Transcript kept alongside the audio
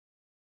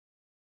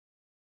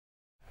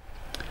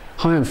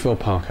Hi, I'm Phil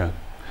Parker.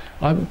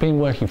 I've been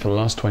working for the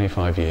last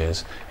 25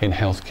 years in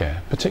healthcare,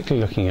 particularly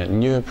looking at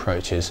new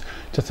approaches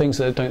to things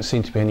that there don't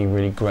seem to be any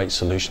really great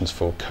solutions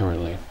for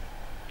currently.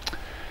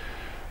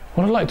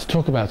 What I'd like to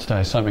talk about today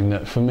is something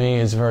that for me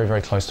is very,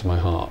 very close to my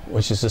heart,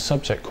 which is a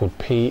subject called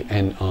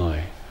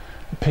PNI.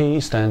 P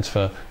stands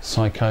for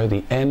Pyscho,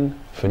 the N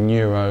for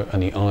Neuro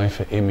and the I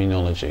for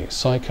Immunology.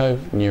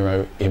 Pyscho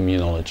Neuro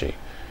Immunology.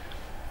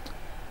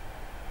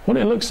 What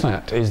it looks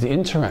at is the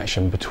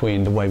interaction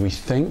between the way we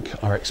think,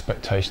 our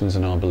expectations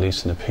and our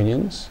beliefs and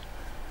opinions,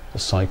 the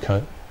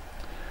psycho,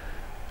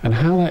 and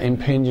how that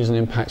impinges and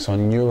impacts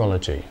on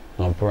neurology,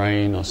 our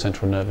brain, our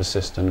central nervous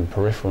system and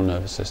peripheral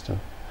nervous system,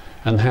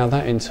 and how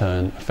that in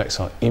turn affects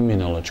our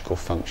immunological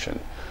function,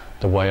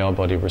 the way our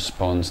body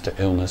responds to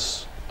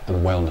illness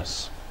and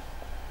wellness.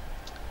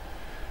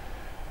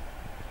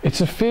 It's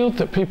a field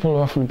that people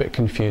are often a bit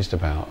confused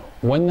about.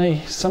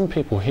 When some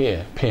people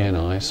hear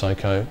PNI,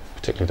 psycho,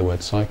 particularly the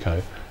word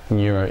psycho,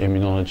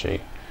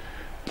 neuroimmunology,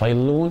 they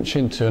launch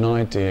into an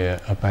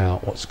idea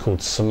about what's called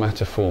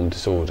somatoform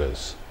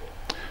disorders.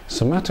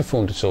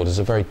 Somatoform disorders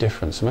are very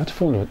different.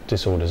 Somatoform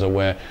disorders are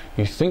where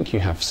you think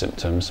you have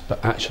symptoms,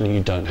 but actually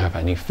you don't have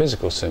any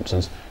physical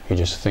symptoms, you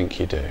just think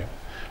you do.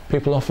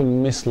 People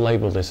often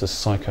mislabel this as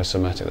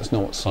psychosomatic. That's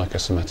not what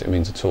psychosomatic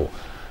means at all.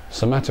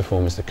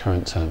 Somatoform is the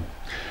current term.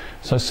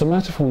 So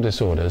somatoform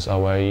disorders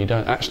are where you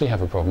don't actually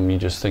have a problem, you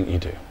just think you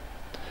do.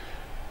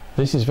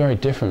 This is very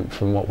different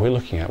from what we're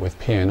looking at with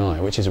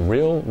PNI, which is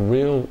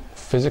real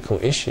physical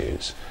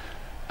issues.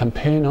 And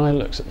PNI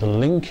looks at the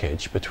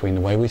linkage between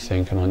the way we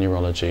think and our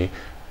neurology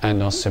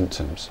and our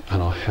symptoms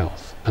and our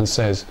health, and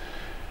says,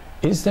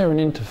 is there an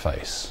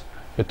interface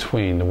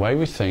between the way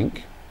we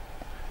think,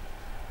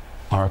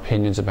 our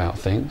opinions about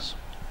things,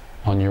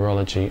 our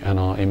neurology and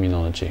our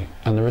immunology?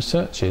 And the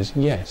research is,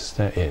 yes,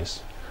 there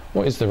is.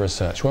 What is the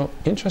research? Well,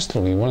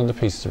 interestingly, one of the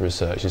pieces of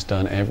research is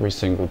done every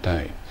single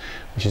day,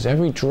 which is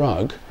every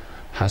drug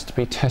has to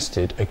be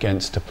tested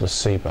against a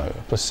placebo.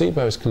 A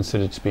placebo is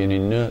considered to be an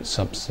inert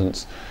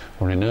substance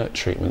or an inert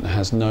treatment that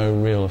has no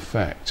real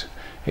effect,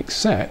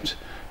 except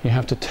you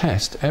have to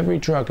test every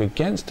drug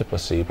against a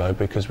placebo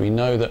because we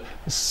know that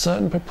a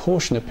certain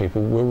proportion of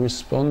people will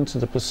respond to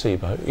the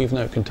placebo, even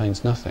though it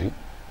contains nothing.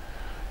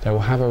 They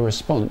will have a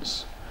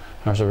response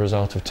as a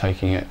result of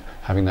taking it,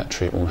 having that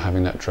treatment,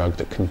 having that drug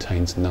that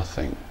contains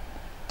nothing.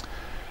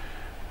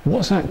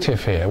 What's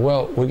active here?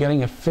 Well, we're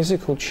getting a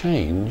physical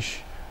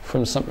change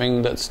from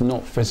something that's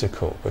not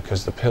physical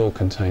because the pill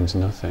contains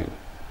nothing.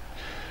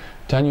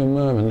 Daniel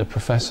Merman, the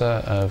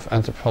professor of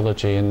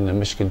anthropology in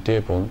Michigan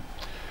Dearborn,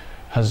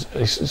 has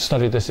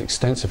studied this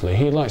extensively.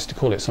 He likes to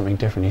call it something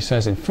different. He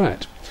says, in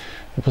fact,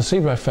 the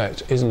placebo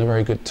effect isn't a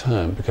very good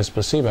term because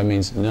placebo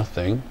means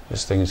nothing.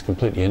 This thing is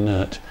completely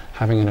inert,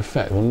 having an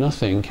effect. Well,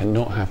 nothing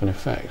cannot have an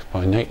effect.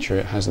 By nature,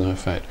 it has no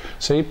effect.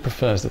 So he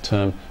prefers the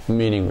term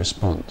meaning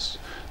response,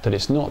 that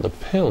it's not the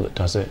pill that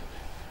does it,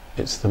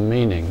 it's the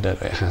meaning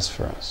that it has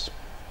for us.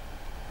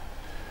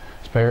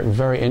 It's a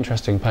very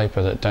interesting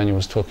paper that Daniel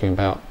was talking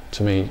about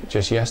to me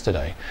just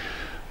yesterday,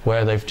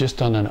 where they've just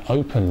done an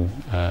open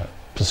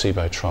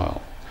placebo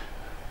trial.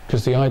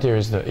 Because the idea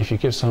is that if you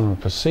give someone a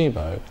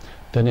placebo,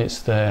 then it's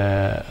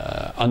their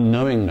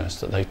unknowingness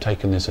that they've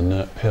taken this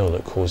inert pill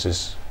that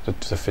causes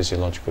the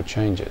physiological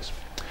changes.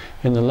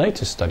 In the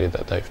latest study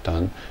that they've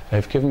done,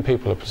 they've given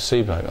people a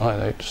placebo.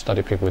 They've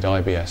studied people with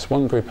IBS.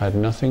 One group had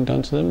nothing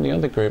done to them, the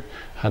other group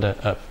had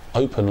an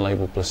open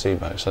label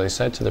placebo. So they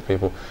said to the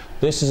people,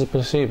 this is a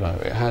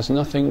placebo, it has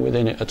nothing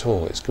within it at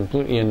all, it's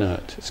completely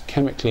inert, it's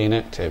chemically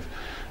inactive.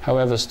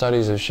 However,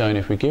 studies have shown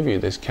if we give you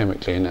this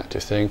chemically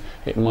inactive thing,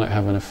 it might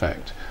have an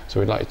effect. So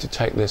we'd like you to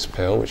take this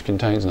pill, which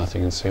contains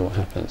nothing, and see what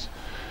happens.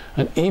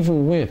 And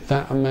even with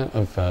that amount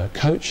of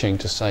coaching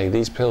to say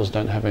these pills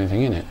don't have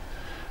anything in it,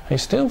 they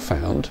still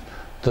found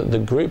that the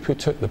group who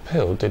took the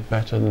pill did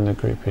better than the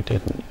group who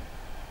didn't,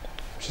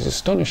 which is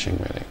astonishing,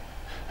 really.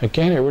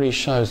 Again, it really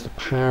shows the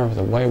power of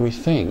the way we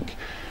think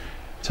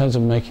in terms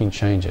of making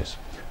changes.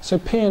 So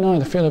PNI,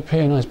 the field of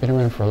PNI has been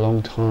around for a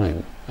long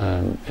time.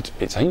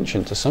 It's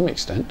ancient to some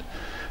extent,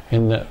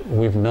 in that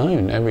we've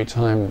known every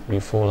time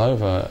you fall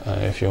over,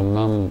 if your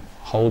mum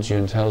holds you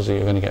and tells you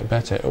you're going to get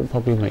better, it will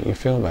probably make you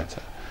feel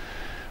better.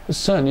 But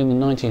certainly in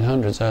the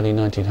 1900s, early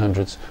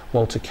 1900s,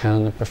 Walter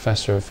Cannon, the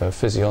professor of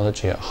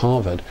physiology at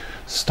Harvard,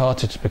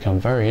 started to become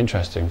very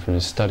interesting from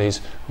his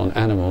studies on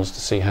animals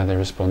to see how they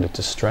responded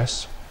to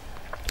stress,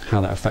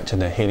 how that affected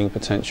their healing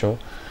potential.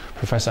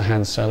 Professor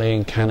Hans Selye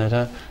in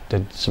Canada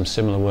did some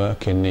similar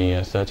work in the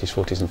 30s,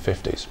 40s and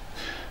 50s.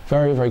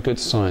 Very good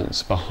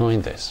science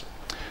behind this.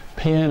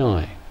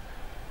 PNI,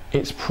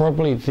 it's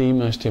probably the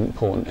most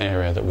important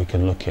area that we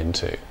can look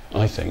into,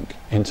 I think,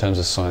 in terms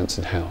of science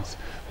and health.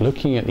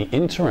 Looking at the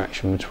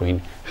interaction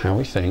between how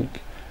we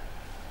think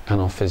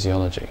and our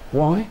physiology.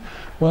 Why?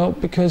 Well,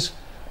 because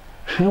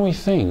how we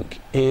think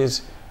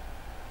is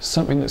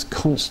something that's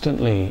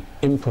constantly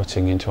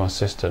inputting into our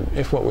system.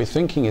 If what we're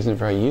thinking isn't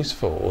very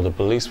useful, or the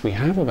beliefs we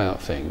have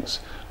about things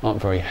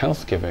aren't very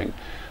health-giving,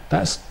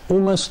 That's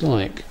almost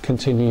like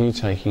continually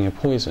taking a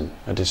poison,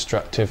 a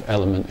destructive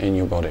element in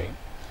your body.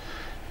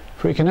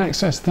 If we can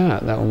access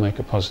that, that will make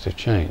a positive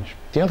change.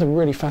 The other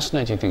really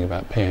fascinating thing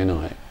about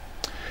PNI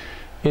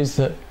is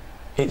that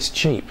it's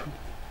cheap.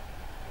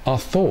 Our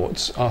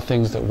thoughts are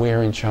things that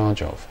we're in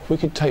charge of. If we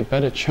could take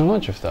better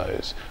charge of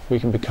those, we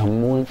can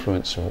become more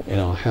influential in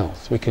our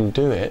health. We can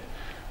do it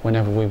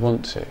whenever we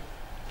want to.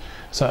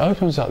 So it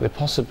opens up the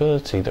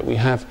possibility that we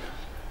have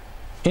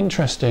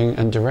interesting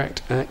and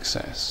direct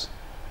access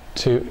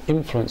to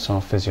influence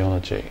our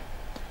physiology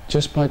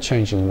just by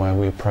changing the way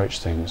we approach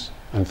things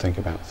and think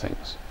about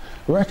things.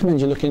 I recommend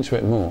you look into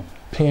it more.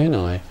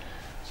 PNI,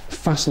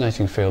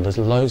 fascinating field. There's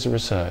loads of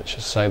research.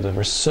 Say the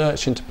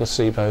research into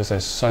placebos,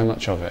 there's so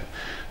much of it.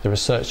 The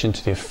research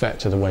into the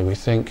effect of the way we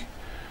think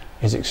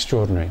is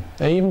extraordinary.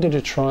 They even did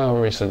a trial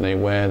recently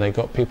where they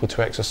got people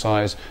to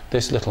exercise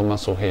this little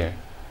muscle here.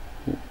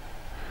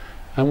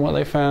 And what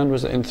they found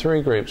was that in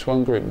 3 groups,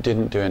 one group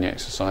didn't do any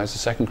exercise, the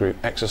second group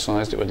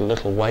exercised it with a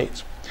little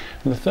weight,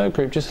 and the third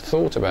group just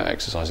thought about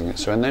exercising it.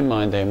 So in their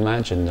mind they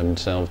imagined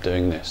themselves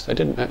doing this. They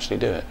didn't actually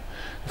do it.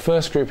 The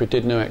first group who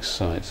did no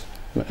exercise,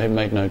 it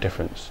made no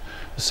difference.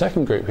 The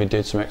second group who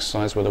did some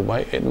exercise with a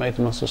weight, it made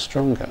the muscle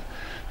stronger.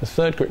 The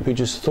third group who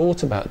just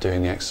thought about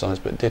doing the exercise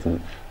but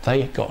didn't,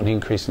 they got an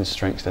increase in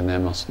strength in their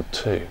muscle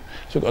too.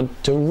 So we've got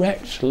a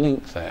direct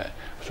link there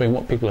between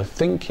what people are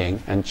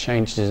thinking and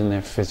changes in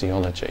their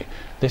physiology.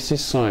 This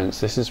is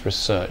science, this is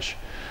research.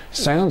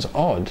 Sounds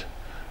odd,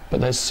 but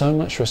there's so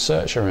much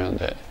research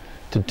around it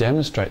to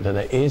demonstrate that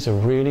there is a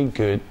really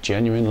good,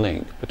 genuine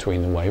link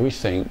between the way we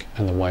think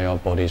and the way our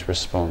bodies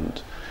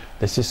respond.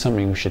 This is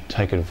something we should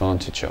take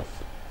advantage of.